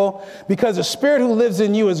people because the Spirit who lives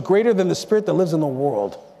in you is greater than the spirit that lives in the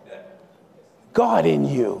world. God in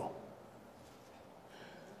you.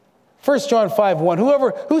 1 John 5:1.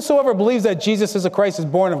 Whosoever believes that Jesus is the Christ is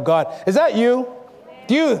born of God. Is that you?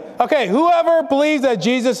 Okay, whoever believes that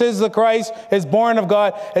Jesus is the Christ is born of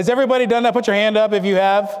God. Has everybody done that? Put your hand up if you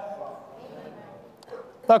have.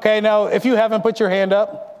 Okay, now if you haven't, put your hand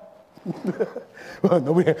up.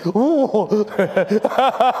 That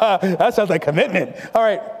sounds like commitment. All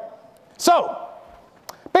right. So,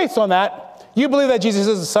 based on that, you believe that Jesus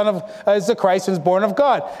is the Christ and is born of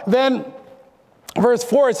God. Then, verse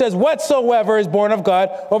 4, it says, whatsoever is born of God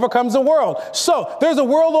overcomes the world. So, there's a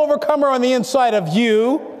world overcomer on the inside of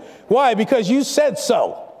you. Why? Because you said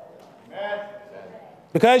so.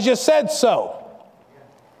 Because you said so.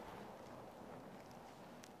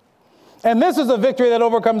 And this is a victory that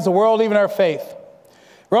overcomes the world, even our faith.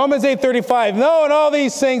 Romans 8:35. No, in all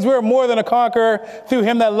these things, we're more than a conqueror through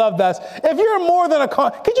him that loved us. If you're more than a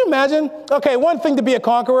conqueror, could you imagine? Okay, one thing to be a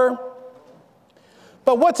conqueror,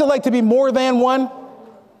 but what's it like to be more than one?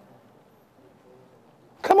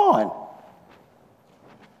 Come on.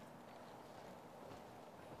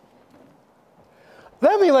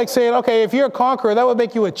 That'd be like saying, okay, if you're a conqueror, that would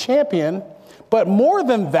make you a champion, but more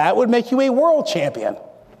than that would make you a world champion.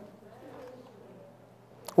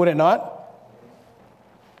 Would it not?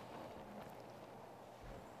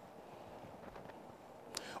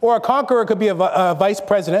 Or a conqueror could be a vice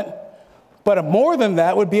president, but more than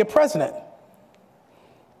that would be a president.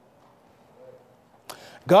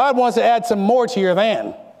 God wants to add some more to your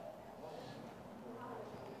than.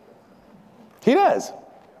 He does.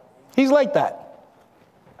 He's like that.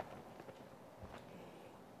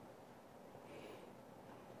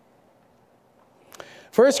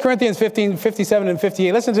 First Corinthians 15, 57 and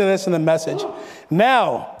 58. Listen to this in the Message.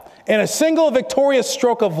 Now, in a single victorious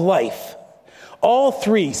stroke of life, all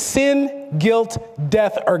three, sin, guilt,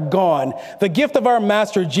 death, are gone. The gift of our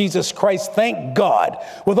Master Jesus Christ, thank God.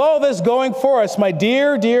 With all this going for us, my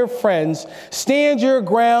dear, dear friends, stand your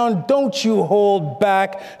ground. Don't you hold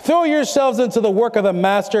back. Throw yourselves into the work of the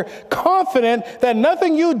Master, confident that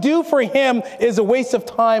nothing you do for him is a waste of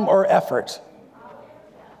time or effort.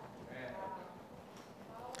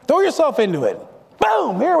 Throw yourself into it.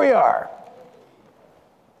 Boom, here we are.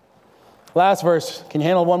 Last verse. Can you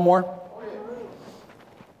handle one more?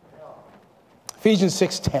 Ephesians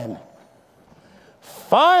 6:10.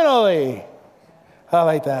 Finally. I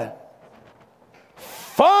like that.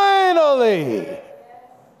 Finally.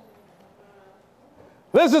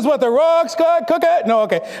 This is what the rocks got cook at. No,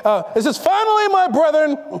 okay. This is finally, my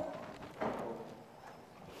brethren.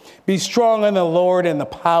 Be strong in the Lord and the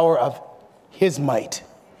power of his might.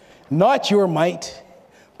 Not your might,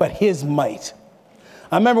 but his might.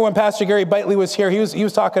 I remember when Pastor Gary Bitely was here, he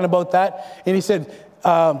was talking about that, and he said,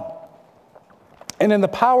 and in the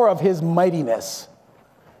power of his mightiness.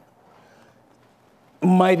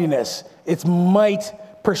 Mightiness. It's might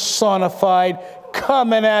personified,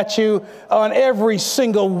 coming at you on every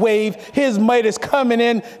single wave. His might is coming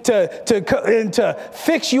in to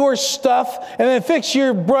fix your stuff, and then fix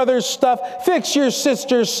your brother's stuff, fix your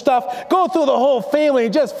sister's stuff, go through the whole family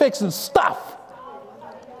and just fixing stuff.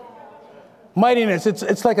 Mightiness,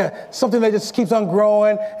 it's like something that just keeps on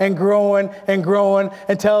growing and growing and growing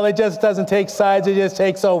until it just doesn't take sides, it just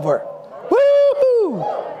takes over. Woo-hoo!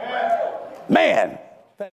 Man.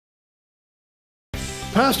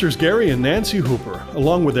 Pastors Gary and Nancy Hooper,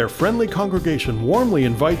 along with their friendly congregation, warmly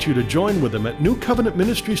invite you to join with them at New Covenant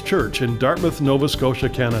Ministries Church in Dartmouth, Nova Scotia,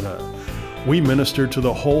 Canada. We minister to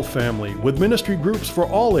the whole family with ministry groups for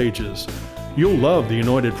all ages. You'll love the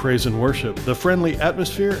anointed praise and worship, the friendly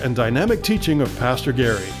atmosphere, and dynamic teaching of Pastor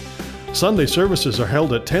Gary. Sunday services are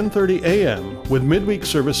held at 10:30 a.m., with midweek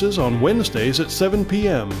services on Wednesdays at 7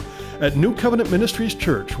 p.m. at New Covenant Ministries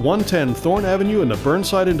Church, 110 Thorn Avenue in the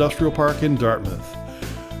Burnside Industrial Park in Dartmouth.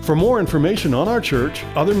 For more information on our church,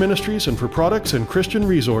 other ministries, and for products and Christian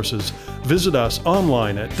resources, visit us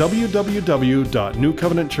online at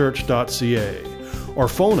www.newcovenantchurch.ca or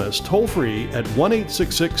phone us toll-free at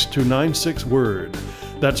 1-866-296-WORD.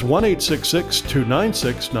 That's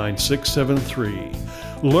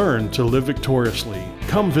 1-866-296-9673. Learn to live victoriously.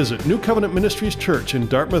 Come visit New Covenant Ministries Church in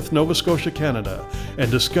Dartmouth, Nova Scotia, Canada, and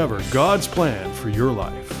discover God's plan for your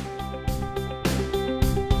life.